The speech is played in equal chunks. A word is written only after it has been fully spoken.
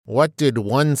What did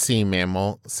one sea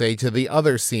mammal say to the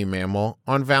other sea mammal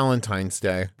on Valentine's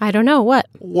Day? I don't know. What?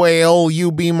 Will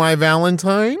you be my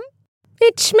Valentine?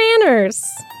 It's manners.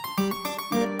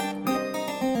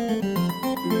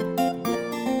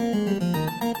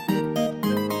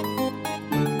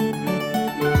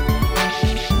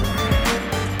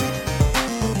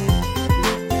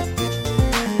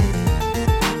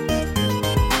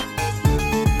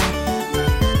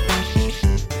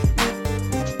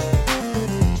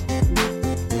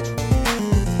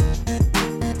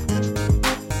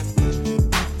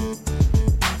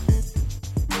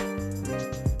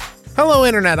 Hello,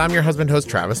 Internet. I'm your husband host,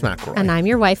 Travis McElroy. And I'm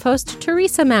your wife host,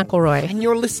 Teresa McElroy. And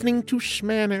you're listening to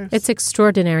Schmanners. It's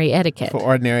extraordinary etiquette. For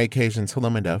ordinary occasions. Hello,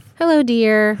 my dove. Hello,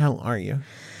 dear. How are you?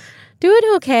 Doing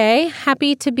okay.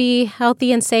 Happy to be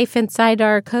healthy and safe inside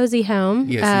our cozy home.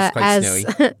 Yes, it's quite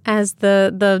snowy. As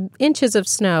the inches of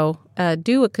snow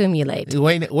do accumulate.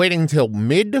 Waiting until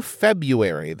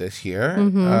mid-February this year.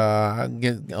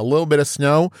 Get a little bit of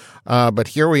snow. But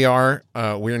here we are.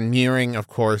 We're nearing, of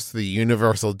course, the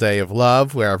Universal Day of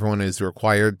Love, where everyone is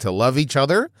required to love each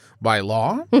other by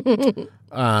law.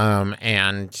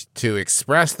 And to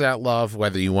express that love,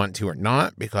 whether you want to or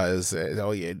not, because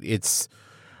it's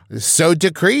so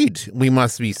decreed. We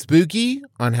must be spooky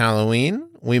on Halloween.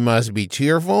 We must be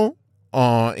cheerful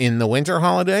in the winter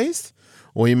holidays.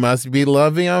 We must be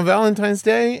loving on Valentine's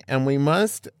Day, and we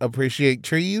must appreciate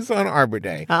trees on Arbor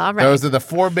Day. All right. Those are the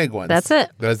four big ones. That's it.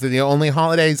 Those are the only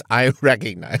holidays I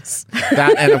recognize.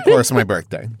 That and, of course, my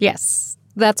birthday. Yes.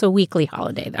 That's a weekly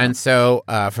holiday, though. And so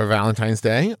for Valentine's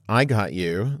Day, I got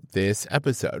you this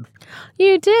episode.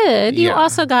 You did? You Yeah.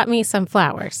 also got me some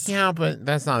flowers. Yeah, but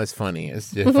that's not as funny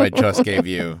as if I just gave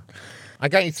you. I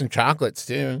got you some chocolates,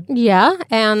 too. Yeah,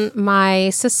 and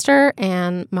my sister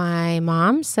and my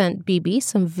mom sent BB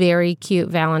some very cute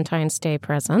Valentine's Day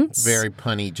presents. Very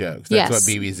punny jokes. That's what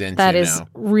BB's into that is now.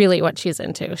 really what she's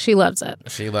into. She loves it.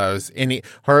 She loves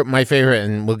my favorite,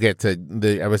 and we'll get to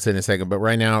the episode in a second, but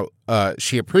right now,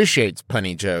 she appreciates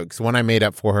punny jokes. One I made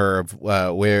up for her of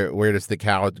where does the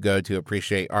cow go to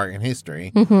appreciate art and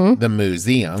history? Mm-hmm. The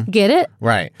museum. Get it?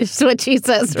 Right. It's what she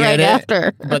says Get right it?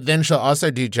 after. But then she'll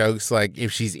also do jokes like if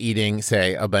she's eating,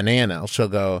 say, a banana, she'll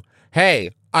go, "Hey,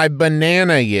 I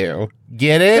banana you."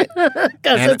 Get it?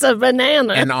 Because it's a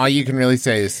banana. And all you can really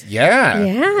say is, yeah.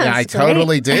 Yeah, I it's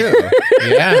totally do.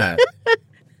 Yeah.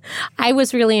 I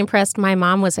was really impressed. My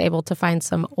mom was able to find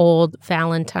some old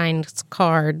Valentine's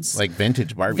cards. Like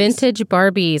vintage Barbies. Vintage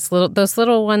Barbies. Those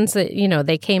little ones that,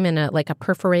 they came in a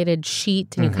perforated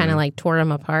sheet and you kind of like tore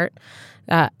them apart.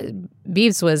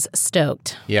 Beeves was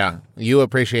stoked. Yeah. You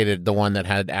appreciated the one that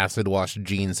had acid wash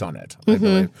jeans on it, I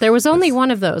believe. There was only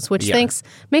one of those, which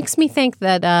makes me think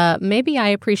that maybe I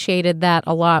appreciated that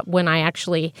a lot when I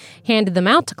actually handed them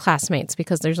out to classmates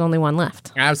because there's only one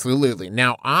left. Absolutely.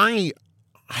 Now, I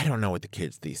don't know what the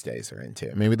kids these days are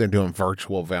into. Maybe they're doing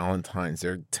virtual Valentines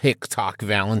or TikTok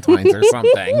Valentines or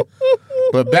something.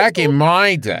 But back in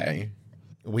my day,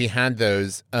 we had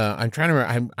those. I'm trying to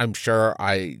remember. I'm sure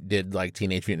I did like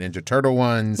Teenage Mutant Ninja Turtle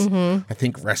ones. Mm-hmm. I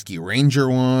think Rescue Ranger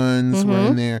ones were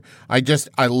in there. I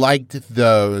liked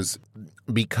those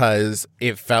because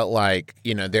it felt like,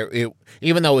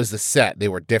 even though it was the set, they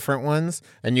were different ones.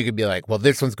 And you could be like, well,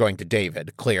 this one's going to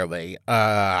David, clearly.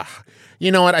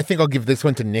 You know what? I think I'll give this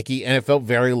one to Nikki. And it felt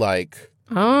very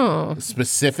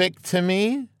specific to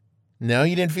me. No,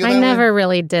 you didn't feel that I never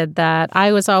really did that.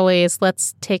 I was always,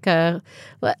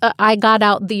 I got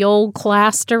out the old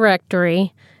class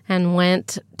directory and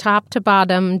went top to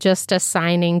bottom just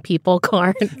assigning people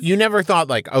cards. You never thought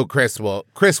like, oh, Chris will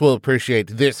appreciate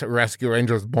this Rescue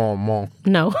Rangers bonbon.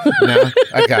 No. No?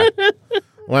 Okay.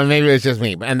 Well, maybe it's just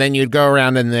me. And then you'd go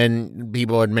around and then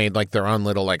people had made like their own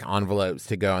little like envelopes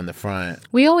to go on the front.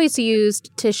 We always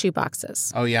used tissue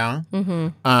boxes. Oh, yeah? Mm-hmm.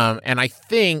 And I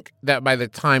think that by the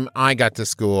time I got to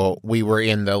school, we were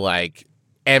in the like,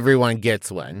 everyone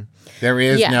gets one. There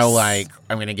is no like,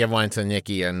 I'm going to give one to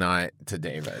Nikki and not to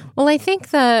David. Well, I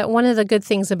think that one of the good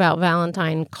things about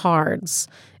Valentine cards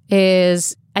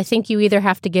is I think you either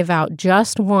have to give out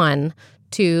just one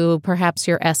to perhaps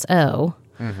your SO.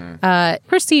 Mm-hmm.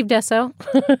 Perceived SO.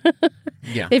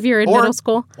 Yeah. If you're in middle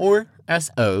school. Or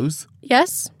SOs.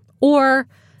 Yes. Or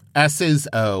S's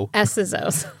O. S's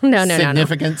O's. No.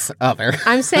 Significance other.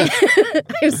 I'm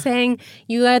saying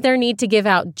you either need to give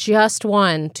out just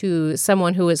one to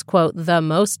someone who is, quote, the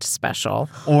most special,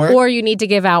 or you need to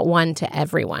give out one to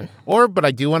everyone. But I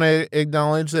do want to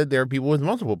acknowledge that there are people with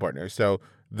multiple partners. So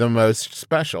the most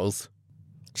specials.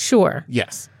 Sure.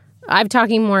 Yes. I'm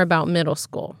talking more about middle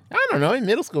school. I don't know. In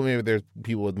middle school, maybe there's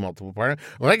people with multiple partners.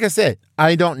 Like I said,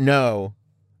 I don't know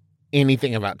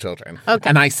anything about children. Okay.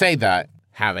 And I say that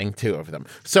having 2 of them.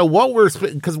 So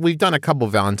because we've done a couple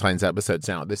Valentine's episodes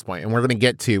now at this point, and we're going to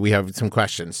get to, we have some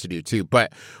questions to do too,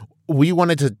 but we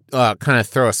wanted to kind of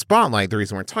throw a spotlight, the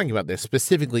reason we're talking about this,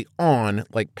 specifically on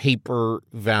like paper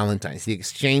Valentines, the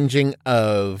exchanging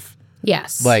of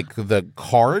Yes. like the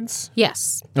cards.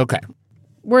 Yes. Okay.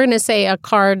 We're going to say a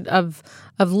card of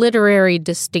literary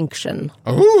distinction.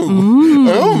 Ooh.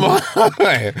 Oh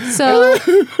my. So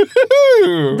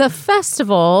the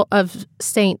festival of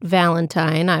Saint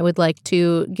Valentine, I would like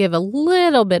to give a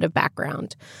little bit of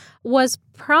background, was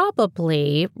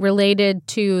probably related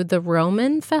to the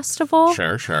Roman festival.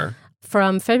 Sure.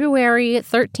 From February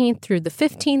 13th through the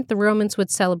 15th, the Romans would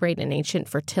celebrate an ancient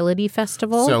fertility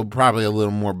festival. So probably a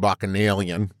little more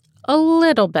bacchanalian. A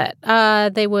little bit.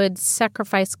 They would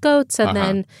sacrifice goats and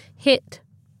then hit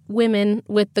women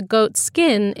with the goat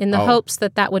skin in the hopes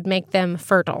that would make them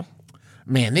fertile.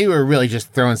 Man, they were really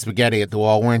just throwing spaghetti at the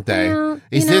wall, weren't they?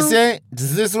 Is this it?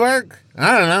 Does this work?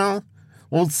 I don't know.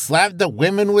 We'll slap the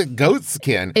women with goat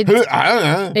skin. I don't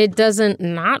know. It doesn't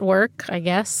not work, I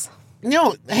guess.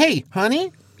 No, hey,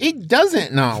 honey, it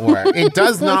doesn't not work. It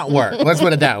does not work. Let's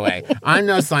put it that way. I'm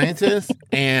no scientist,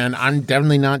 and I'm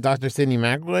definitely not Dr. Sidney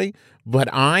McAvoy,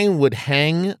 but I would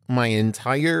hang my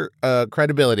entire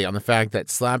credibility on the fact that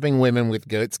slapping women with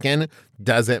goat skin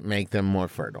doesn't make them more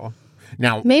fertile.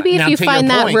 Now, maybe if you find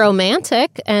that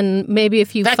romantic, and maybe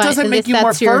if you that find doesn't make you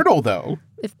more fertile, though.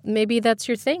 Maybe that's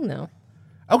your thing, though.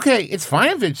 Okay, it's fine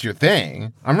if it's your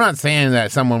thing. I'm not saying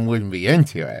that someone wouldn't be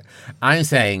into it. I'm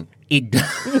saying it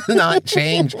does not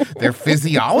change their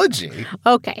physiology.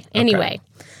 Okay, anyway.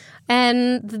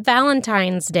 And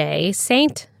Valentine's Day,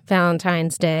 Saint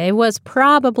Valentine's Day, was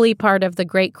probably part of the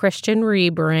Great Christian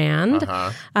Rebrand.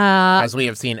 As we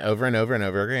have seen over and over and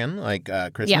over again, like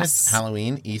Christmas,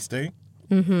 Halloween, Easter,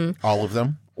 all of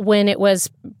them. When it was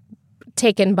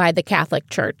taken by the Catholic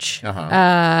Church.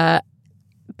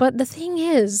 But the thing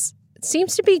is, it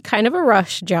seems to be kind of a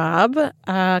rush job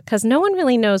because no one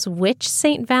really knows which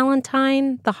Saint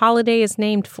Valentine the holiday is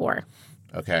named for.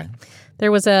 Okay.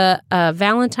 There was a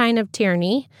Valentine of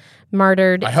Tyranny,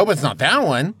 martyred. I hope it's not that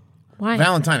one. Why?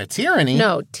 Valentine of Tyranny?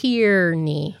 No,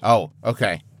 Tierney. Oh,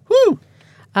 okay. Woo!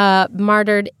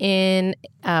 Martyred in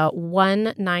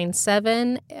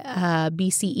 197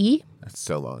 BCE. That's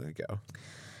so long ago.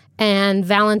 And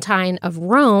Valentine of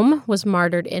Rome was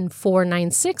martyred in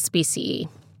 496 BCE.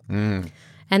 And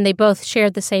they both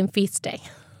shared the same feast day.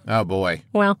 Oh, boy.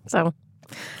 Well, so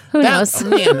who knows?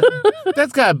 Man,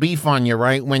 that's got beef on you,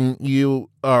 right? When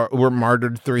you were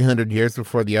martyred 300 years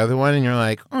before the other one, and you're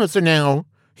like, oh, so now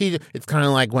it's kind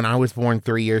of like when I was born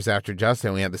 3 years after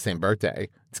Justin, we had the same birthday.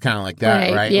 It's kind of like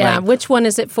that, right? Yeah. Like, which one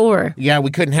is it for? Yeah, we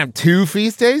couldn't have 2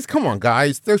 feast days? Come on,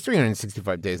 guys. There's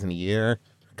 365 days in a year.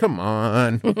 Come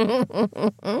on.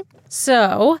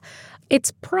 So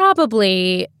it's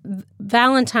probably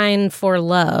Valentine for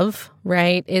Love,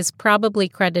 right, is probably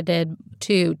credited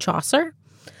to Chaucer.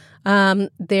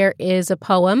 There is a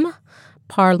poem,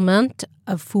 Parliament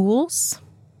of Fools.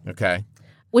 Okay.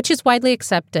 Which is widely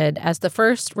accepted as the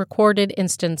first recorded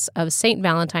instance of St.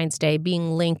 Valentine's Day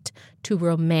being linked to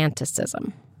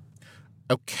Romanticism.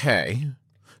 Okay.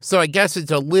 So I guess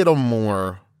it's a little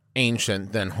more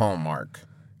ancient than Hallmark.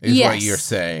 Is what you're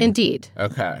saying. Indeed.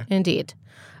 Okay. Indeed.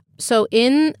 So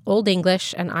in Old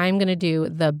English, and I'm going to do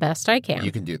the best I can.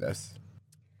 You can do this.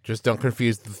 Just don't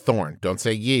confuse the thorn. Don't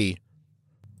say ye.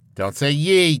 Don't say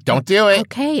ye. Don't do it.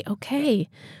 Okay.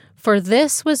 For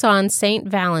this was on St.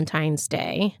 Valentine's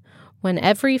Day, when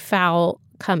every fowl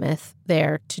cometh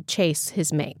there to chase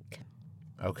his make.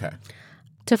 Okay.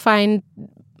 To find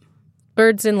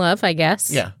birds in love, I guess.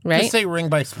 Yeah. Right? Just say ring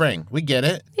by spring. We get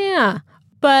it. Yeah.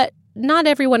 But not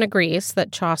everyone agrees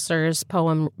that Chaucer's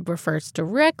poem refers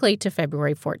directly to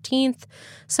February 14th.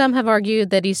 Some have argued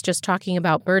that he's just talking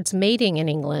about birds mating in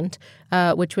England,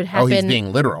 which would happen he's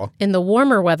being literal. In the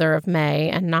warmer weather of May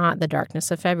and not the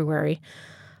darkness of February.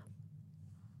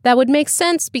 That would make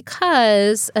sense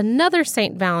because another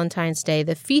St. Valentine's Day,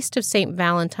 the Feast of St.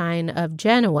 Valentine of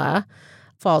Genoa,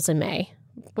 falls in May.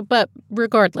 But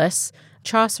regardless,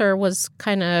 Chaucer was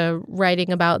kind of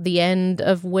writing about the end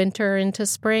of winter into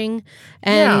spring.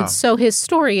 And so his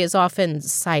story is often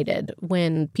cited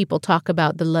when people talk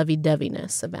about the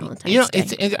lovey-doveyness of Valentine's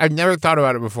Day. I've never thought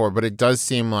about it before, but it does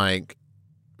seem like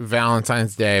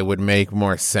Valentine's Day would make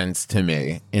more sense to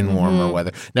me in warmer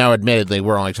weather. Now, admittedly,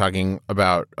 we're only talking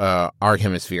about our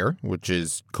hemisphere, which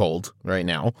is cold right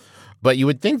now. But you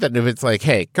would think that if it's like,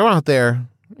 hey, go out there,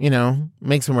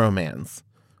 make some romance.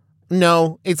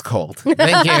 No, it's cold.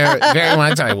 Thank you very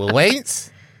much. I will wait.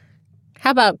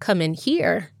 How about come in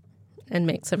here and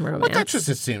make some romance. Well, that just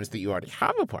assumes that you already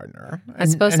have a partner. I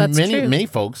suppose that's true. Many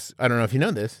folks, I don't know if you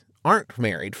know this, aren't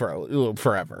married for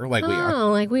forever like we are.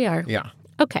 Oh, like we are. Yeah.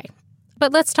 Okay.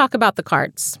 But let's talk about the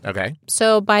cards. Okay.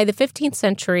 So by the 15th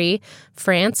century,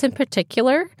 France in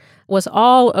particular was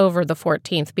all over the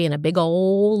 14th being a big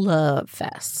old love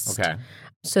fest. Okay.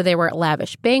 So there were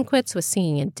lavish banquets with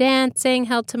singing and dancing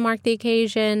held to mark the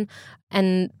occasion.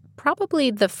 And probably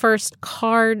the first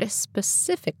card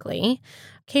specifically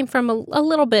came from a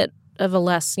little bit of a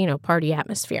less, party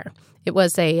atmosphere. It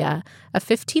was a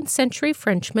 15th century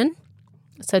Frenchman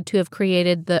said to have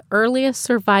created the earliest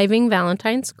surviving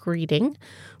Valentine's greeting,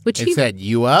 which he said,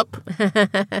 "You up?"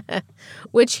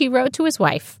 which he wrote to his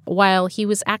wife while he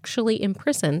was actually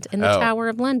imprisoned in the Tower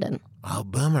of London. Oh,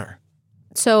 bummer.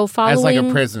 So following... As like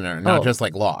a prisoner, not just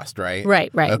like lost, right?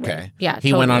 Right. Okay. Right. Yeah,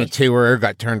 He went on a tour,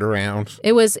 got turned around.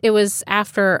 It was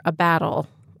after a battle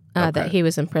that he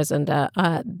was imprisoned,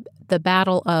 the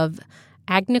Battle of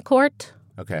Agnicourt.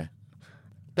 Okay.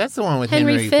 That's the one with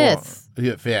Henry V. Fifth.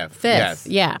 Yes.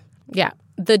 Yeah.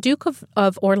 The Duke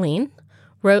of Orleans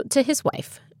wrote to his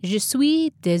wife, "Je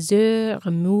suis désir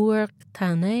amour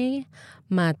terne,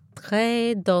 ma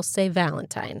très dulce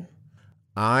Valentine."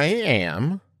 I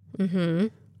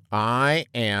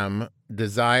am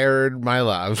desired my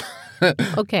love.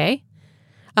 Okay.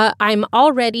 I'm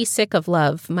already sick of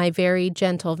love, my very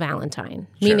gentle Valentine.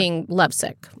 Sure. Meaning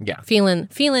lovesick. Yeah. Feeling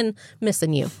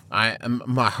missing you.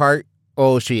 My heart,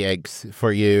 she aches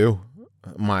for you,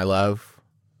 my love.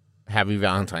 Happy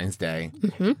Valentine's Day.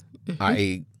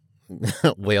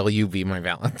 Will you be my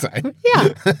Valentine? Yeah.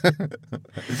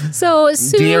 So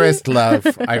soon... Dearest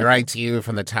love, I write to you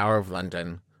from the Tower of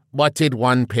London. What did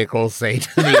one pickle say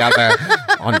to the other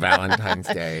on Valentine's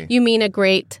Day? You mean a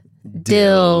great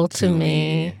dill to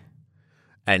me.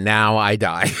 And now I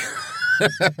die.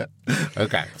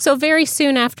 Okay. So very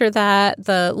soon after that,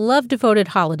 the love-devoted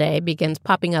holiday begins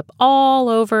popping up all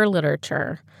over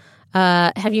literature.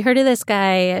 Have you heard of this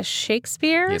guy,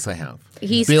 Shakespeare? Yes, I have.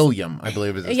 William, I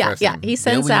believe is his first name. Yeah. He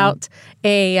sends out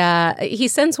he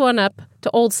sends one up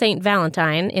to old Saint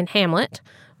Valentine in Hamlet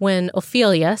when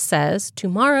Ophelia says,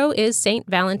 "Tomorrow is Saint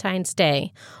Valentine's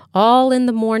Day. All in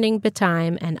the morning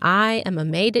betime, and I am a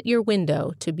maid at your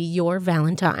window to be your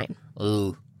Valentine."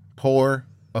 Ooh, poor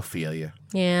Ophelia.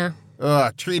 Yeah.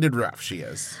 Treated rough she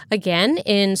is. Again,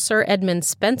 in Sir Edmund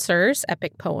Spenser's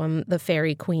epic poem, The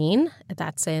Faerie Queen,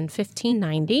 that's in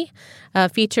 1590,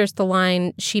 features the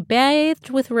line, "She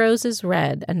bathed with roses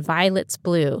red and violets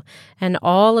blue, and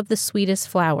all of the sweetest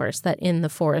flowers that in the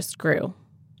forest grew."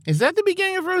 Is that the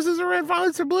beginning of Roses Are Red,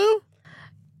 Violets Are Blue?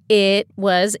 It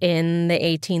was in the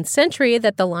 18th century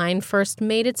that the line first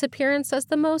made its appearance as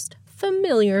the most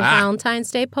familiar Valentine's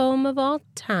Day poem of all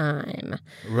time.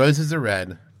 Roses are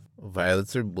red,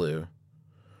 violets are blue.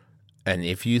 And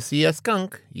if you see a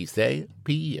skunk, you say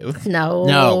P.U.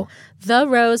 No. The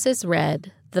rose is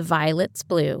red, the violet's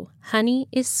blue. Honey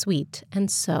is sweet, and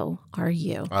so are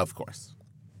you. Of course.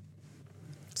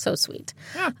 So sweet.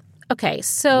 Yeah. Okay,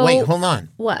 so... Wait, hold on.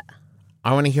 What?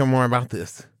 I want to hear more about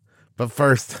this. But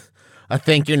first, a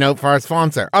thank you note for our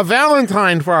sponsor. A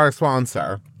Valentine for our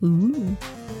sponsor. Ooh.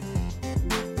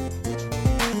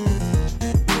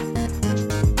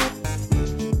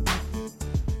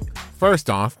 First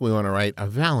off, we want to write a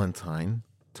Valentine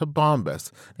to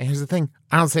Bombas. And here's the thing.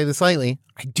 I don't say this lightly.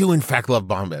 I do, in fact, love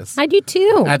Bombas. I do,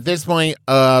 too. At this point,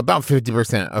 about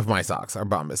 50% of my socks are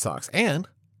Bombas socks. And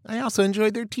I also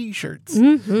enjoy their T-shirts.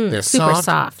 Mm-hmm. They're super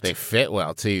soft. They fit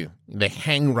well, too. They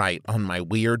hang right on my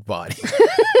weird body.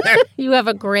 You have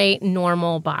a great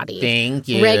normal body. Thank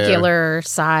you. Regular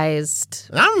sized.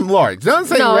 I'm large. Don't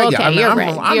say regular. Okay, I'm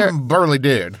right. I'm a burly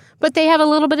dude. But they have a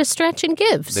little bit of stretch and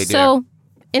give. They do. So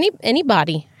any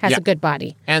body has a good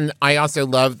body. And I also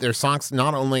love their socks.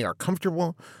 Not only are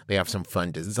comfortable, they have some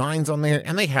fun designs on there,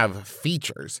 and they have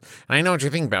features. And I know what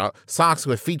you're thinking about. Socks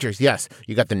with features. Yes,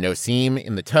 you got the no seam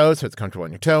in the toe, so it's comfortable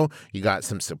on your toe. You got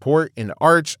some support in the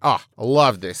arch. I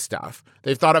love this stuff.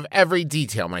 They've thought of every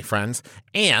detail, my friends.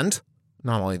 And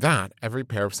not only that, every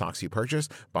pair of socks you purchase,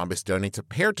 Bombas donates a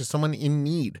pair to someone in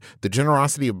need. The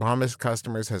generosity of Bombas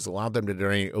customers has allowed them to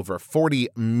donate over 40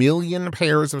 million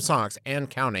pairs of socks and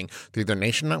counting through their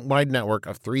nationwide network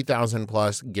of 3,000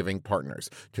 plus giving partners.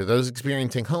 To those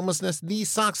experiencing homelessness, these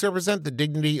socks represent the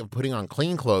dignity of putting on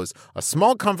clean clothes, a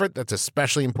small comfort that's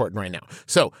especially important right now.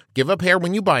 So give a pair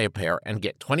when you buy a pair and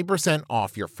get 20%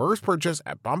 off your first purchase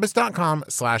at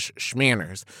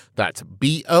bombas.com/schmanners. That's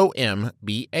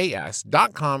bombas.com/schmanners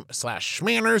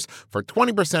for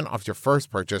 20% off your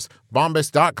first purchase.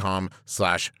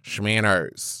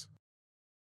 Bombas.com/schmanners.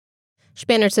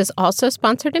 Schmanners is also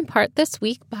sponsored in part this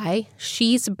week by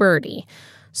She's Birdie.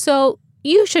 So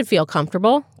you should feel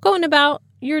comfortable going about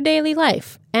your daily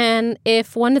life. And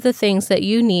if one of the things that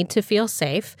you need to feel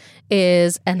safe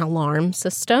is an alarm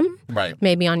system, right,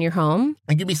 maybe on your home.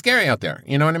 It can be scary out there.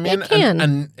 You know what I mean? It can.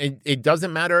 And it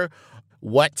doesn't matter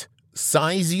what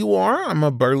size you are. I'm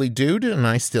a burly dude, and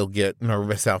I still get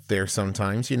nervous out there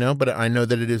sometimes, but I know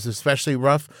that it is especially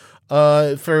rough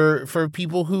for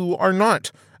people who are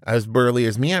not as burly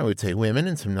as me. I would say women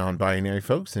and some non-binary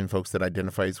folks and folks that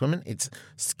identify as women. It's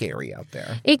scary out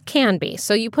there. It can be.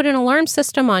 So you put an alarm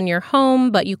system on your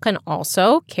home, but you can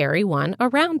also carry one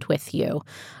around with you.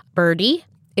 Birdie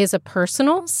is a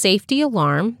personal safety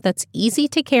alarm that's easy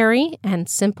to carry and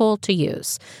simple to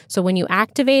use. So when you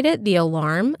activate it, the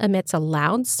alarm emits a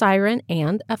loud siren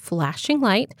and a flashing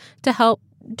light to help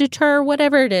deter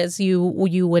whatever it is you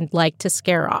would like to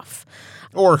scare off.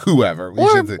 Or whoever.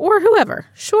 Or whoever.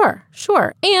 Sure.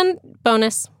 And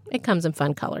bonus, it comes in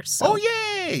fun colors. So oh,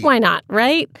 yay! Why not,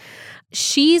 right?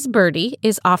 She's Birdie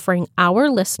is offering our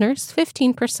listeners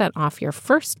 15% off your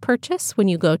first purchase when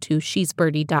you go to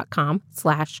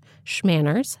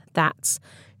shesbirdie.com/schmanners. That's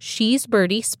She's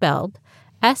Birdie spelled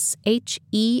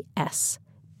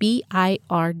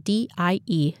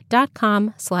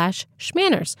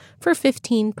SHESBIRDIE.com/schmanners for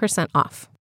 15% off.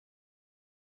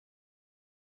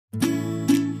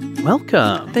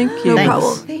 Welcome. Thank you. No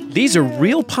problem. These are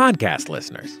real podcast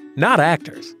listeners, not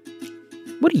actors.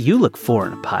 What do you look for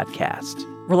in a podcast?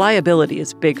 Reliability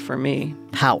is big for me.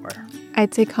 Power.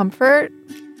 I'd say comfort.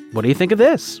 What do you think of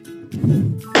this?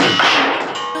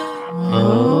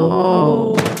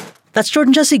 Oh. That's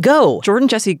Jordan Jesse Go. Jordan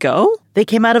Jesse Go? They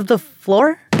came out of the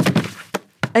floor?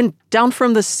 And down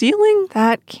from the ceiling?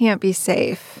 That can't be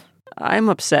safe. I'm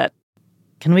upset.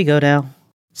 Can we go now?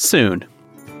 Soon.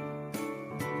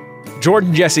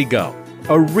 Jordan Jesse Go,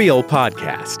 a real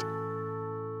podcast.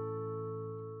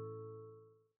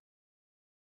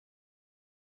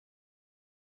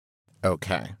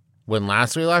 Okay. When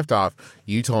last we left off,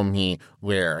 you told me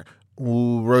where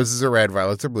roses are red,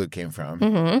 violets are blue came from.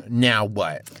 Mm-hmm. Now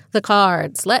what? The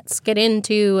cards. Let's get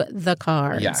into the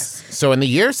cards. Yes. So in the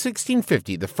year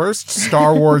 1650, the first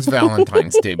Star Wars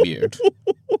Valentine's debuted.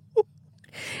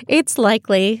 It's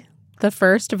likely the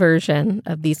first version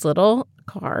of these little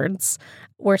cards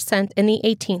were sent in the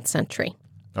 18th century.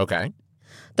 Okay.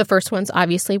 The first ones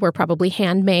obviously were probably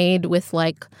handmade with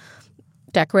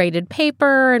decorated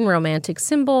paper and romantic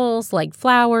symbols like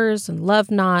flowers and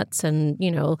love knots and,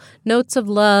 notes of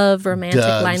love, romantic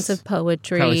Doves. lines of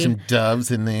poetry. Probably some doves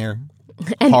in there.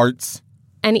 And, Hearts.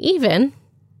 And even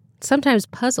sometimes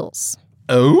puzzles.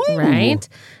 Oh. Right?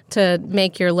 To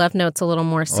make your love notes a little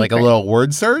more secret. Like a little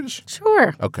word search?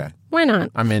 Sure. Okay. Why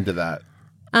not? I'm into that.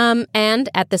 And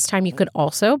at this time, you could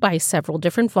also buy several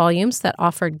different volumes that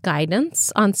offered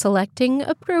guidance on selecting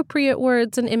appropriate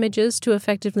words and images to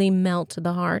effectively melt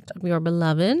the heart of your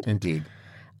beloved. Indeed.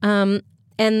 And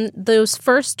those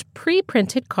first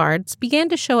pre-printed cards began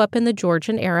to show up in the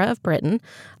Georgian era of Britain.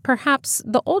 Perhaps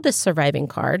the oldest surviving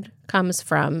card comes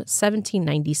from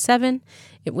 1797.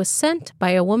 It was sent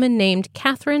by a woman named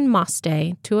Catherine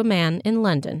Mostay to a man in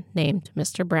London named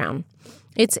Mr. Brown.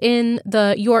 It's in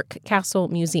the York Castle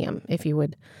Museum, if you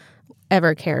would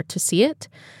ever care to see it.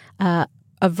 A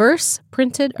verse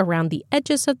printed around the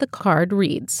edges of the card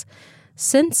reads,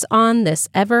 "Since on this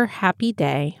ever happy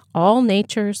day, all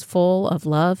nature's full of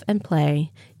love and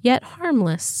play, yet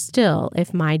harmless still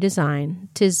if my design,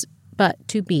 'tis but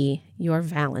to be your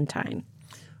Valentine."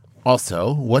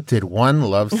 Also, what did one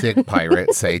lovesick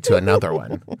pirate say to another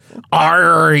one?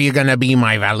 Are you going to be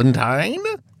my Valentine?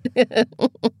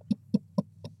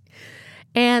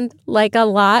 And like a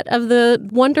lot of the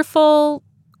wonderful,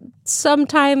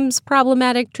 sometimes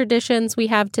problematic traditions we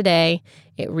have today,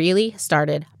 it really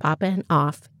started popping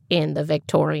off in the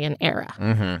Victorian era.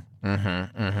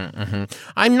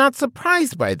 I'm not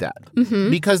surprised by that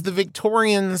because the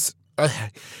Victorians,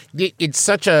 it's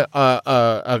such an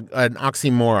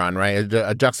oxymoron, right?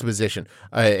 A juxtaposition,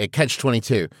 a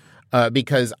catch-22.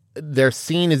 Because they're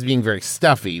seen as being very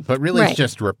stuffy, but really it's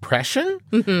just repression.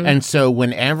 And so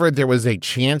whenever there was a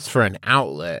chance for an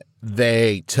outlet,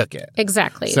 they took it.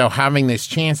 Exactly. So having this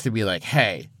chance to be like,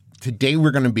 hey, today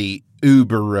we're going to be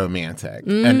uber romantic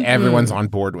and everyone's on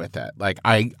board with it.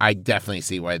 I definitely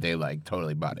see why they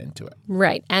totally bought into it.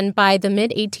 Right. And by the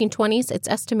mid-1820s, it's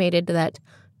estimated that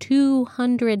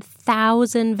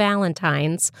 200,000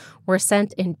 Valentines were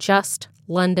sent in just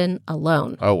London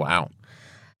alone. Oh, wow.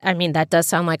 I mean, that does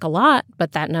sound like a lot,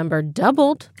 but that number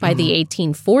doubled by the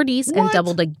 1840s and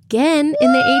doubled again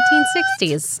in the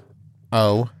 1860s.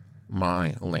 Oh,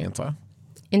 my Lanta.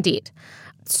 Indeed.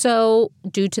 So,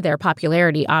 due to their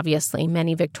popularity, obviously,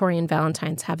 many Victorian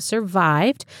Valentines have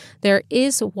survived. There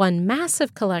is one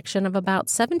massive collection of about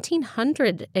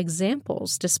 1,700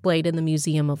 examples displayed in the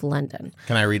Museum of London.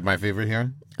 Can I read my favorite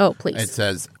here? Oh, please. It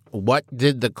says, "What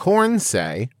did the corn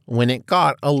say when it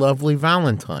got a lovely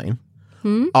Valentine?"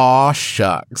 Aw,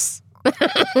 shucks.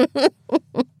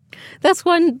 That's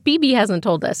one BB hasn't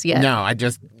told us yet. No, I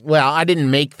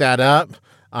didn't make that up.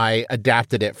 I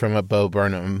adapted it from a Bo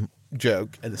Burnham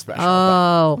joke in the special.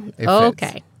 Oh, It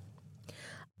okay. fits.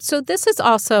 So this is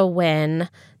also when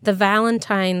the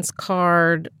Valentine's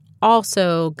card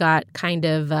also got kind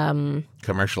of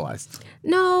Commercialized.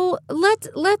 no,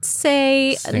 let's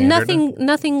say Standard?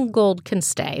 nothing gold can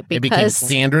stay It became because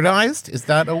standardized? Is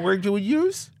that a word you would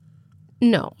use?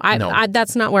 no, I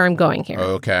that's not where I'm going here.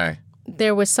 Okay.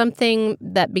 There was something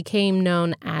that became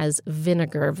known as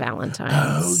vinegar Valentines.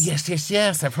 Oh,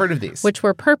 yes. I've heard of these. Which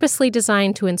were purposely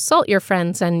designed to insult your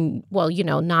friends and, well,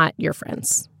 not your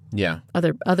friends. Yeah.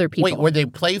 Other people. Wait, were they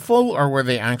playful or were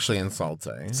they actually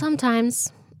insulting?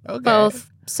 Sometimes. Okay. Both.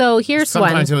 So here's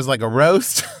Sometimes one. it was like a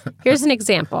roast. Here's an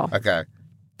example. Okay.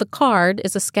 The card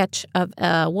is a sketch of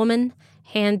a woman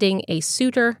handing a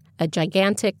suitor a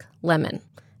gigantic lemon.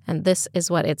 And this is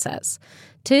what it says.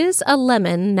 "'Tis a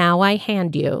lemon now I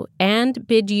hand you, and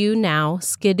bid you now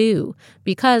skidoo.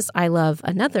 Because I love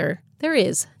another, there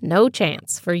is no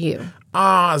chance for you."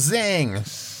 Ah, zing.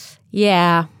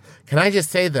 Yeah. Can I just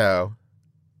say, though,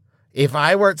 if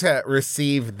I were to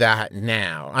receive that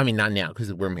now, I mean, not now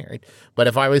because we're married, but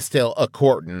if I was still a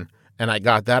courting and I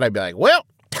got that, I'd be like, well,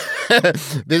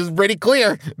 this is pretty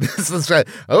clear. This is right.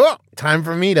 Oh, time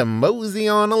for me to mosey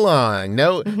on along.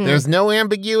 No, There's no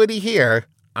ambiguity here.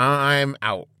 I'm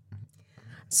out.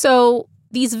 So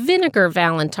these vinegar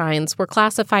Valentines were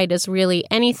classified as really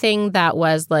anything that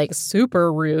was like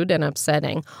super rude and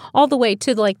upsetting, all the way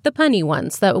to like the punny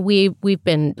ones that we've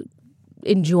been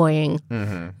enjoying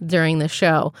during the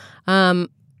show.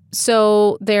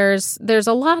 So there's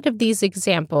a lot of these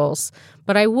examples,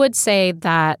 but I would say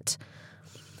that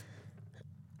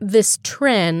this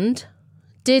trend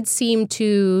did seem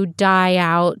to die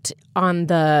out on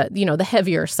the, the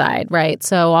heavier side, right?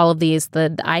 So all of these,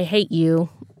 the I hate you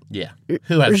Yeah.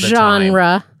 Who has the time?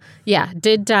 genre,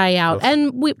 did die out.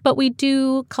 But we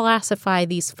do classify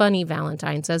these funny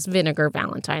Valentines as vinegar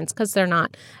Valentines because they're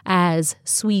not as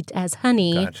sweet as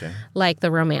honey Gotcha. like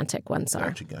the romantic ones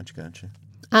are. Gotcha.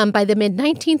 By the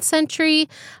mid-19th century,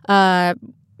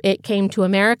 it came to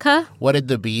America. What did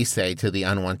the bee say to the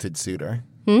unwanted suitor?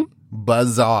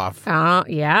 Buzz off. Oh,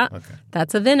 yeah. Okay.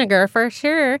 That's a vinegar for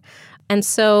sure. And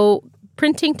so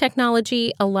printing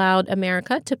technology allowed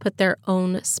America to put their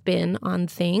own spin on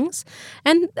things.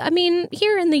 And, I mean,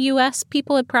 here in the U.S.,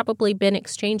 people had probably been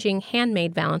exchanging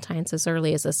handmade Valentines as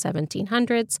early as the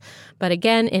 1700s. But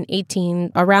again,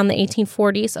 around the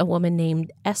 1840s, a woman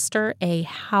named Esther A.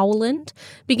 Howland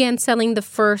began selling the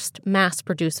first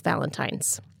mass-produced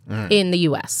Valentines in the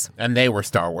U.S. And they were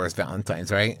Star Wars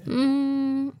Valentines, right?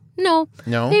 No.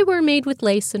 No? They were made with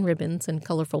lace and ribbons and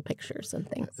colorful pictures and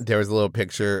things. There was a little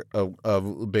picture of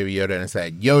Baby Yoda and it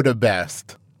said, Yoda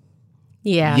best.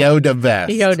 Yeah. Yoda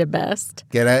best. Yoda best.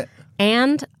 Get it?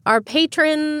 And our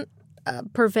patron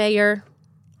purveyor,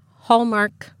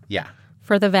 Hallmark, Yeah.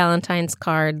 for the Valentine's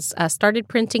cards, started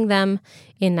printing them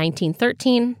in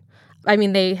 1913. I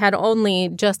mean, they had only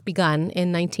just begun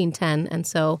in 1910. And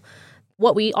so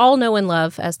what we all know and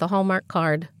love as the Hallmark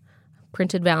card,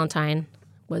 printed Valentine,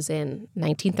 was in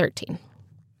 1913.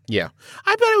 Yeah.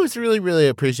 I bet it was really, really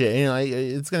appreciated.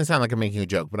 It's going to sound like I'm making a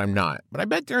joke, but I'm not. But I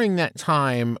bet during that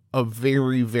time of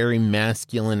very, very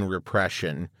masculine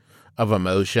repression of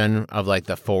emotion of like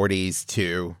the 40s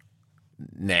to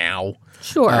now.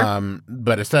 Sure.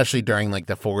 But especially during like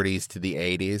the 40s to the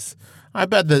 80s. I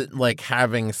bet that like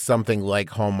having something like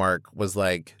Hallmark was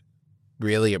like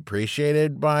really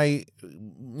appreciated by,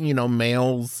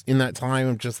 males in that time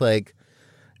of just like,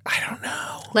 I don't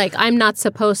know. Like, I'm not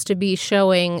supposed to be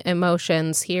showing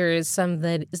emotions. Here is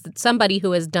somebody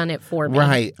who has done it for me.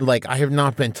 Right. Like, I have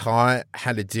not been taught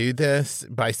how to do this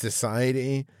by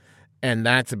society, and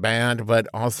that's bad. But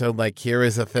also, like, here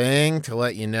is a thing to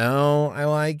let you know I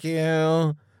like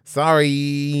you.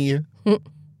 Sorry.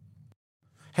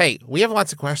 Hey, we have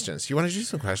lots of questions. You want to do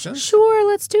some questions? Sure,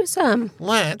 let's do some.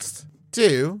 Let's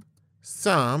do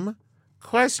some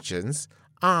questions.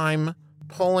 I'm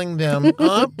pulling them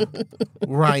up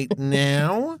right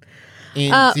now.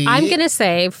 I'm going to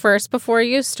say first, before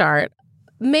you start,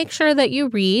 make sure that you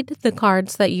read the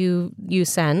cards that you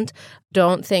send.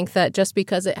 Don't think that just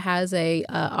because it has a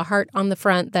heart on the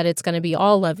front that it's going to be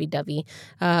all lovey-dovey.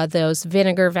 Those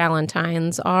vinegar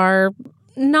Valentines are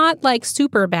not like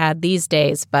super bad these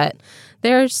days, but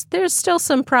there's still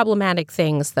some problematic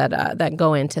things that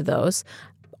go into those.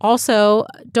 Also,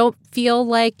 don't feel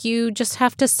like you just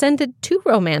have to send it to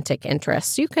romantic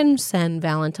interests. You can send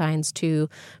Valentines to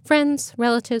friends,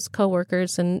 relatives,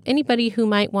 coworkers, and anybody who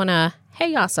might want to,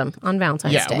 hey, awesome, on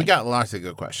Valentine's Day. Yeah, we got lots of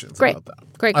good questions Great. about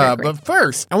that. Great. But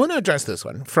first, I want to address this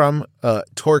one from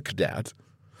Torque Dad.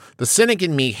 The cynic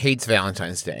in me hates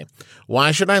Valentine's Day.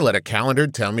 Why should I let a calendar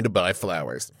tell me to buy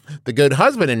flowers? The good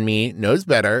husband in me knows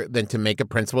better than to make a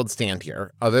principled stand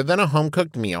here. Other than a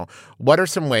home-cooked meal, what are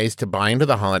some ways to buy into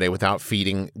the holiday without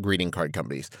feeding greeting card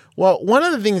companies? Well, one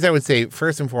of the things I would say,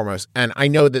 first and foremost, and I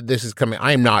know that this is coming,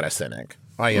 I am not a cynic.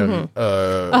 I am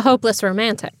a hopeless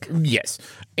romantic. Yes.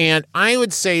 And I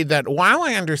would say that while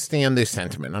I understand this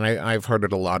sentiment, and I've heard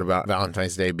it a lot about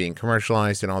Valentine's Day being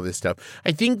commercialized and all this stuff,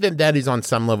 I think that is on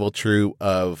some level true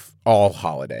of all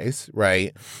holidays,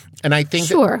 right? And I think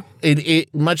Sure. that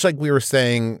it much like we were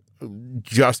saying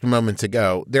just moments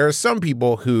ago, there are some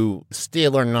people who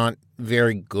still are not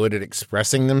very good at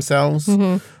expressing themselves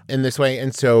in this way.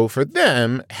 And so for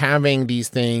them, having these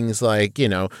things like,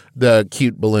 the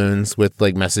cute balloons with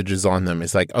like messages on them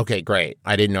is like, okay, great.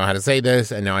 I didn't know how to say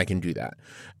this and now I can do that.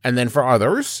 And then for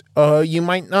others, you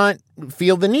might not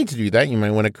feel the need to do that. You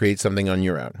might want to create something on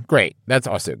your own. Great. That's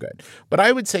also good. But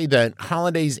I would say that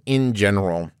holidays in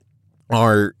general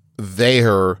are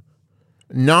there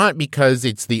not because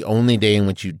it's the only day in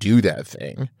which you do that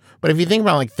thing. But if you think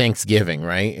about like Thanksgiving,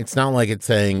 right? It's not like it's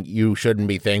saying you shouldn't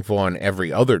be thankful on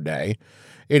every other day.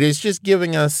 It is just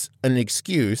giving us an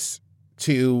excuse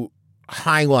to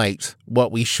highlight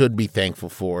what we should be thankful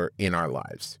for in our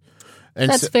lives.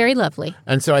 And That's very lovely.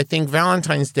 And so I think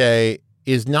Valentine's Day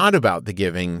is not about the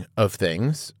giving of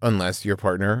things, unless your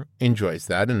partner enjoys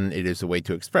that, and it is a way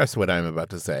to express what I'm about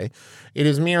to say. It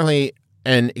is merely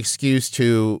an excuse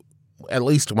to, at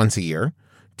least once a year,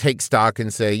 take stock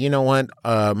and say, you know what,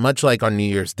 much like on New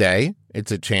Year's Day,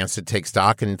 it's a chance to take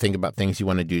stock and think about things you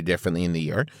want to do differently in the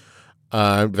year.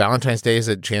 Valentine's Day is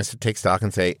a chance to take stock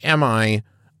and say, am I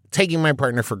taking my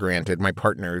partners for granted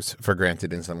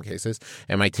in some cases?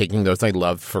 Am I taking those I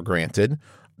love for granted?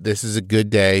 This is a good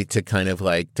day to kind of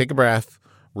like take a breath,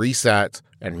 reset,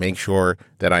 and make sure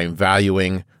that I'm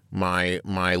valuing my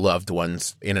loved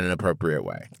ones in an appropriate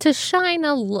way. To shine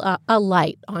a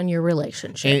light on your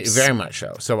relationships. Very much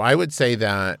so. So I would say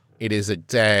that it is a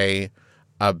day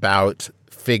about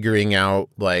figuring out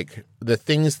like the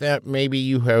things that maybe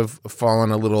you have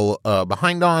fallen a little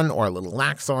behind on or a little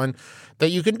lax on that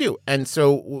you can do. And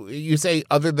so you say,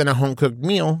 other than a home-cooked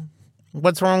meal,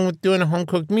 what's wrong with doing a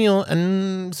home-cooked meal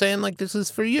and saying, like, this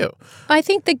is for you? I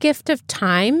think the gift of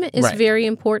time is Right. very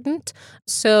important.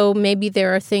 So maybe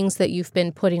there are things that you've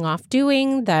been putting off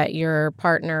doing that your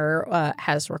partner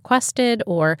has requested,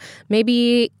 or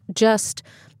maybe just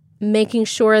making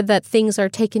sure that things are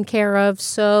taken care of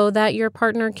so that your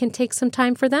partner can take some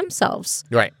time for themselves.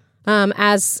 Right.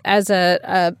 As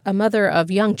a mother of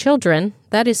young children,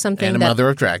 that is something And a mother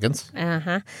of dragons.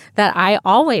 that I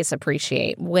always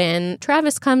appreciate. When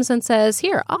Travis comes and says,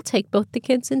 here, I'll take both the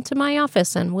kids into my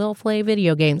office and we'll play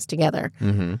video games together.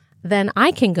 Mm-hmm. Then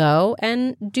I can go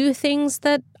and do things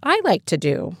that I like to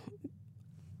do.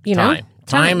 You know?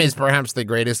 Time is perhaps the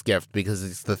greatest gift because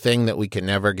it's the thing that we can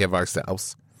never give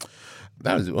ourselves.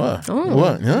 That was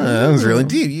that was really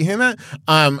deep. You hear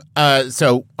that?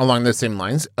 So along those same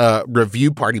lines,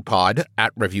 Review Party Pod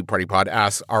at Review Party Pod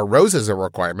asks, "Are roses a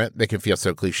requirement?" They can feel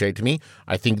so cliche to me.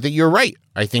 I think that you're right.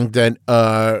 I think that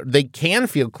they can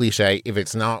feel cliche if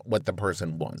it's not what the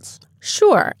person wants.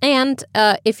 Sure. And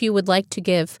if you would like to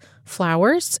give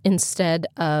flowers instead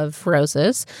of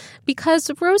roses,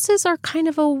 because roses are kind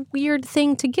of a weird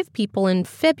thing to give people in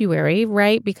February,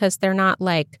 right? Because they're not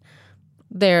like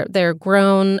they're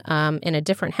grown in a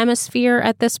different hemisphere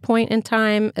at this point in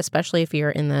time, especially if you're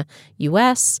in the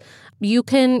U.S. You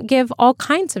can give all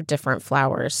kinds of different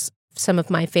flowers. Some of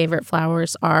my favorite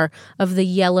flowers are of the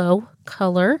yellow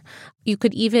color. You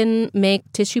could even make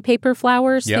tissue paper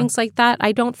flowers, things like that.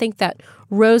 I don't think that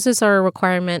roses are a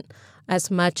requirement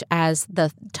as much as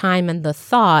the time and the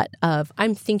thought of,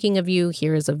 I'm thinking of you,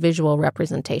 here is a visual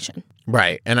representation.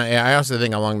 Right. And I also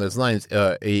think along those lines,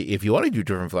 if you want to do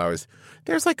different flowers,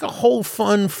 there's like a whole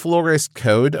fun florist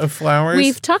code of flowers.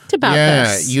 We've talked about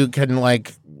this. Yeah, you can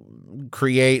like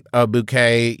create a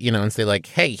bouquet, and say like,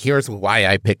 hey, here's why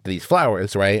I picked these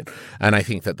flowers, right? And I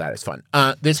think that is fun.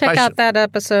 Check out that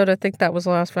episode. I think that was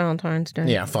last Valentine's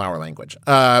Day. Yeah, flower language.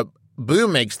 Boo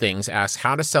Makes Things asks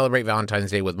how to celebrate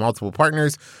Valentine's Day with multiple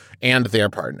partners and their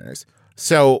partners.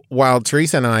 So while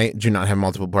Teresa and I do not have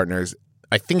multiple partners,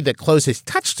 I think the closest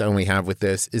touchstone we have with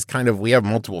this is we have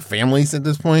multiple families at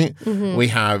this point. We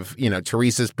have,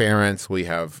 Teresa's parents. We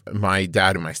have my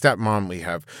dad and my stepmom. We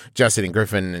have Justin and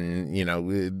Griffin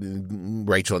and,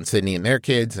 Rachel and Sydney and their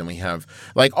kids. And we have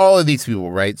all of these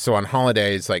people, right? So on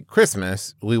holidays like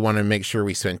Christmas, we want to make sure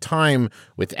we spend time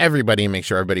with everybody and make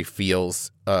sure everybody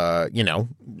feels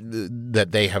that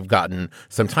they have gotten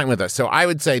some time with us. So I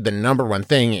would say the number one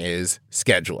thing is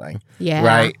scheduling. Yeah.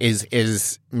 Right?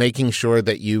 Is making sure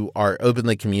that you are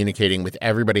openly communicating with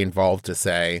everybody involved to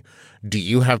say, do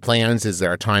you have plans? Is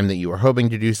there a time that you are hoping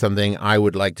to do something? I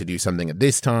would like to do something at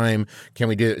this time. Can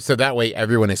we do it? So that way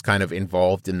everyone is kind of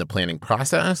involved in the planning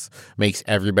process, makes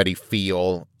everybody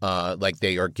feel like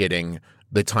they are getting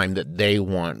the time that they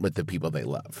want with the people they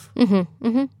love.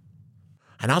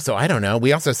 And also, I don't know,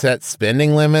 we also set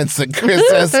spending limits at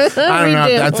Christmas. I don't know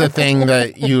if that's a thing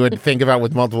that you would think about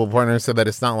with multiple partners so that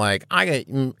it's not like, I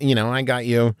got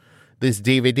you this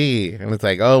DVD. And it's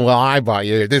like, oh, well, I bought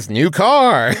you this new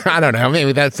car. I don't know.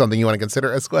 Maybe that's something you want to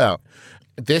consider as well.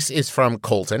 This is from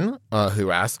Colton,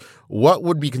 who asks, what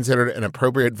would be considered an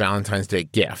appropriate Valentine's Day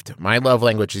gift? My love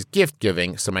language is gift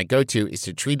giving, so my go-to is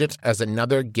to treat it as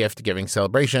another gift-giving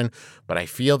celebration, but I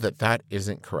feel that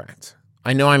isn't correct.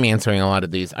 I know I'm answering a lot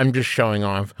of these. I'm just showing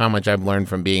off how much I've learned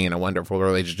from being in a wonderful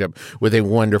relationship with a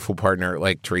wonderful partner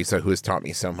like Teresa, who has taught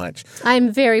me so much.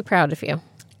 I'm very proud of you.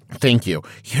 Thank you.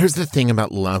 Here's the thing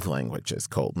about love languages,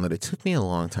 Colton, that it took me a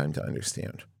long time to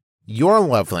understand. Your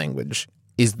love language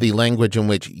is the language in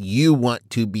which you want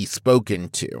to be spoken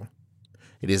to.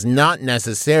 It is not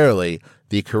necessarily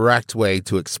the correct way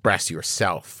to express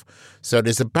yourself. So it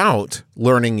is about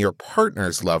learning your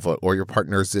partner's love or your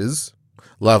partner's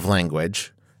love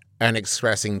language and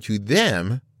expressing to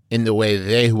them in the way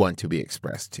they want to be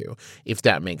expressed to, if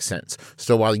that makes sense.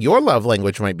 So while your love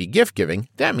language might be gift giving,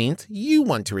 that means you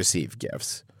want to receive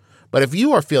gifts. But if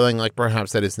you are feeling like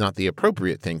perhaps that is not the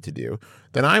appropriate thing to do,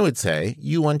 then I would say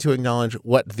you want to acknowledge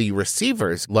what the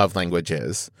receiver's love language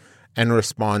is and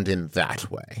respond in that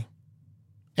way.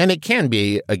 And it can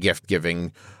be a gift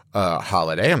giving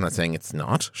holiday. I'm not saying it's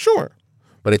not, sure,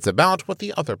 but it's about what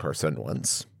the other person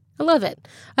wants. I love it.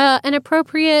 An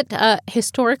appropriate,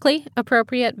 historically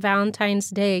appropriate Valentine's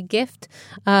Day gift.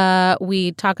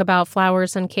 We talk about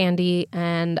flowers and candy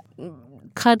and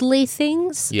cuddly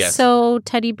things. Yes. So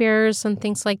teddy bears and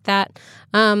things like that.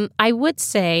 I would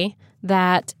say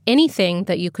that anything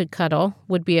that you could cuddle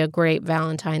would be a great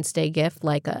Valentine's Day gift,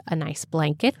 like a nice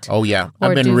blanket. Oh, yeah. Or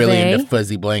I've been really duvet. into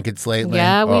fuzzy blankets lately.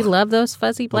 Yeah, we love those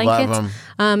fuzzy blankets. Love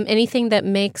them. Anything that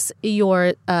makes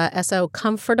your SO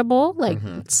comfortable, like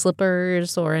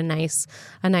slippers or a nice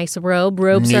robe.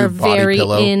 Robes New are body very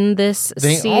pillow. in this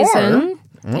They season.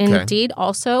 are? Okay. Indeed.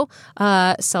 Also,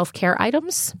 self-care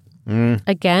items.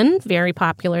 Again, very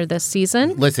popular this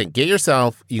season. Listen, get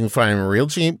yourself, you can find them real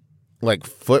cheap, like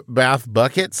foot bath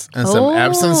buckets and some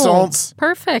Epsom salts.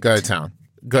 Perfect. Go to town.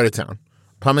 Go to town.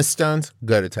 Pumice stones,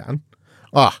 go to town.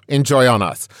 Oh, enjoy on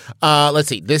us. Let's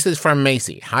see. This is from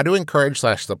Macy. How to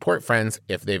encourage/support friends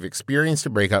if they've experienced a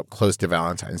breakup close to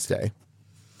Valentine's Day.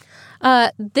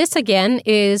 This, again,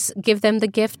 is give them the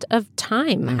gift of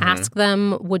time. Ask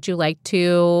them, would you like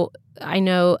to... I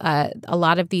know a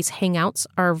lot of these hangouts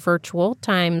are virtual,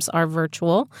 times are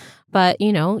virtual, but,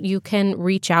 you can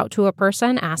reach out to a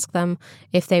person, ask them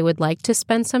if they would like to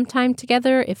spend some time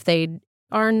together, if they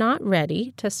are not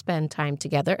ready to spend time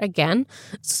together. Again,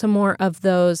 some more of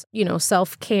those,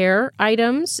 self-care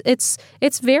items. It's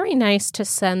very nice to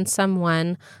send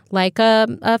someone like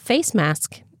a face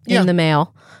mask in the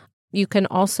mail. You can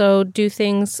also do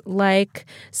things like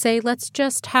say, let's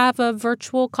just have a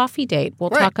virtual coffee date.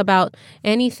 We'll talk about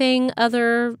anything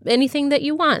that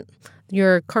you want,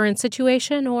 your current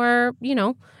situation or,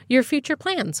 your future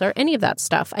plans or any of that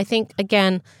stuff. I think,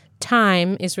 again,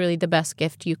 time is really the best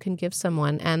gift you can give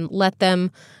someone and let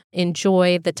them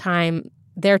enjoy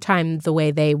their time the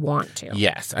way they want to.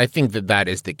 Yes, I think that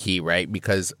is the key, right?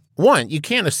 Because, one, you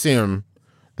can't assume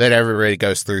that everybody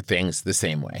goes through things the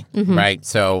same way, right?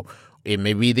 So it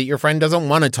may be that your friend doesn't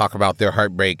want to talk about their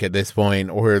heartbreak at this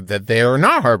point or that they are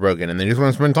not heartbroken and they just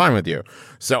want to spend time with you.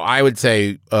 So I would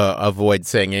say avoid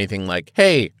saying anything like,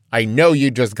 hey, I know you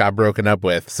just got broken up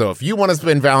with, so if you want to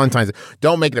spend Valentine's Day,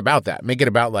 don't make it about that. Make it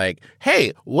about like,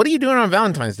 hey, what are you doing on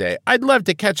Valentine's Day? I'd love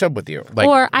to catch up with you. Like,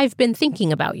 or I've been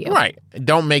thinking about you. Right.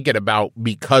 Don't make it about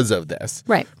because of this.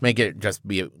 Right. Make it just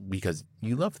be because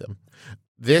you love them.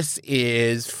 This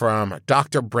is from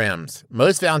Dr. Brims.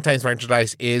 Most Valentine's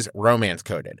merchandise is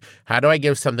romance-coded. How do I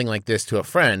give something like this to a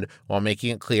friend while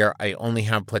making it clear I only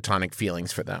have platonic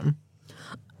feelings for them?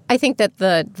 I think that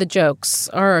the jokes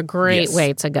are a great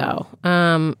way to go.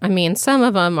 I mean, some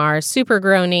of them are super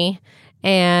groany.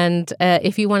 And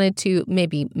if you wanted to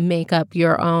maybe make up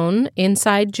your own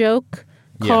inside joke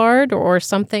card or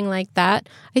something like that,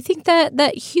 I think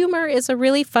that humor is a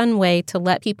really fun way to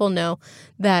let people know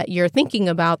that you're thinking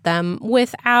about them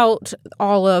without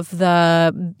all of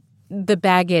the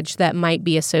baggage that might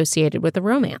be associated with a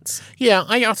romance. Yeah,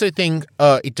 I also think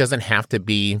it doesn't have to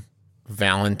be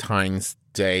Valentine's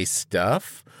Day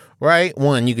stuff, right?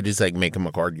 One, you could just like make them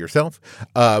a card yourself.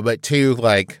 But two,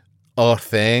 like a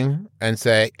thing and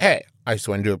say, hey, I just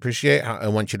wanted to appreciate, I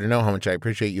want you to know how much I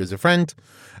appreciate you as a friend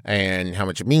and how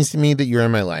much it means to me that you're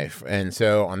in my life. And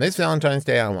so on this Valentine's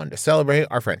Day, I wanted to celebrate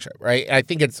our friendship, right? I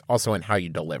think it's also in how you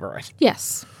deliver it.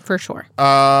 Yes, for sure.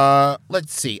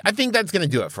 Let's see. I think that's going to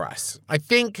do it for us. I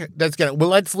think that's going to, well,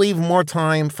 let's leave more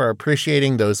time for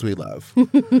appreciating those we love.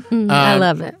 I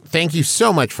love it. Thank you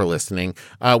so much for listening.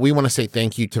 We want to say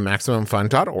thank you to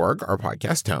MaximumFun.org, our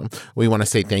podcast home. We want to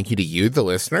say thank you to you, the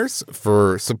listeners,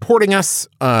 for supporting us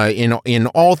in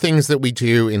all things that we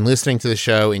do, in listening to the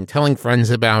show, in telling friends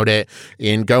about it,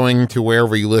 in going to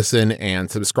wherever you listen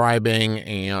and subscribing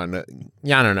and,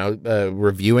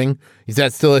 reviewing. Is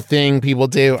that still a thing people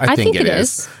do? I think it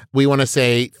is. We want to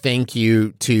say thank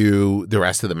you to the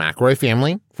rest of the McRoy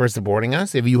family for supporting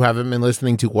us. If you haven't been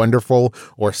listening to Wonderful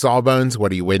or Sawbones,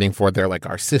 what are you waiting for? They're like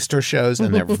our sister shows,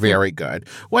 and they're very good.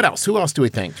 What else? Who else do we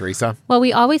thank, Teresa? Well,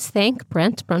 we always thank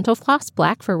Brent Bruntelfloss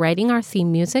Black for writing our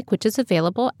theme music, which is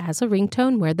available as a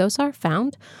ringtone where those are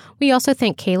found. We also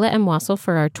thank Kayla M. Wassel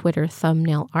for our Twitter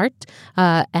thumbnail art.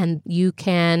 And you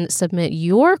can submit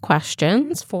your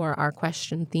questions for our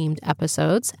question-themed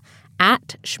episodes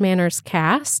at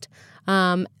SchmannersCast.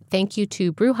 Thank you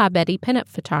to Bruja Betty Pinup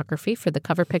Photography for the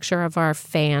cover picture of our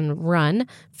fan-run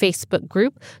Facebook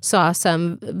group. Saw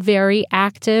some very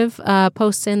active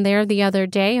posts in there the other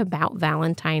day about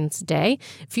Valentine's Day.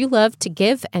 If you love to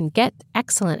give and get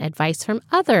excellent advice from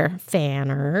other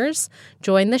fanners,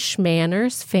 join the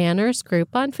Schmanners Fanners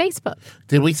group on Facebook.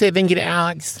 Did we say thank you to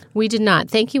Alex? We did not.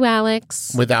 Thank you,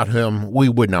 Alex. Without whom, we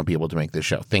would not be able to make this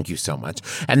show. Thank you so much.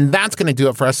 And that's going to do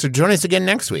it for us. So join us again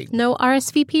next week. No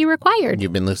RSVP required.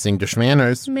 You've been listening to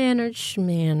Schmanners.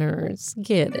 Schmanners.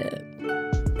 Get it.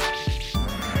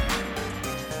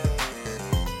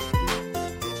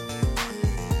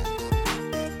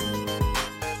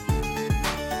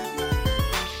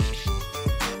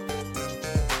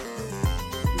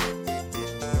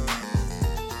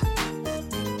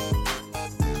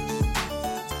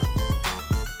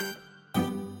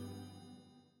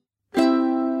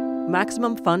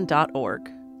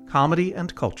 MaximumFun.org. Comedy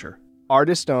and culture.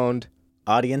 Artist owned.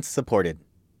 Audience supported.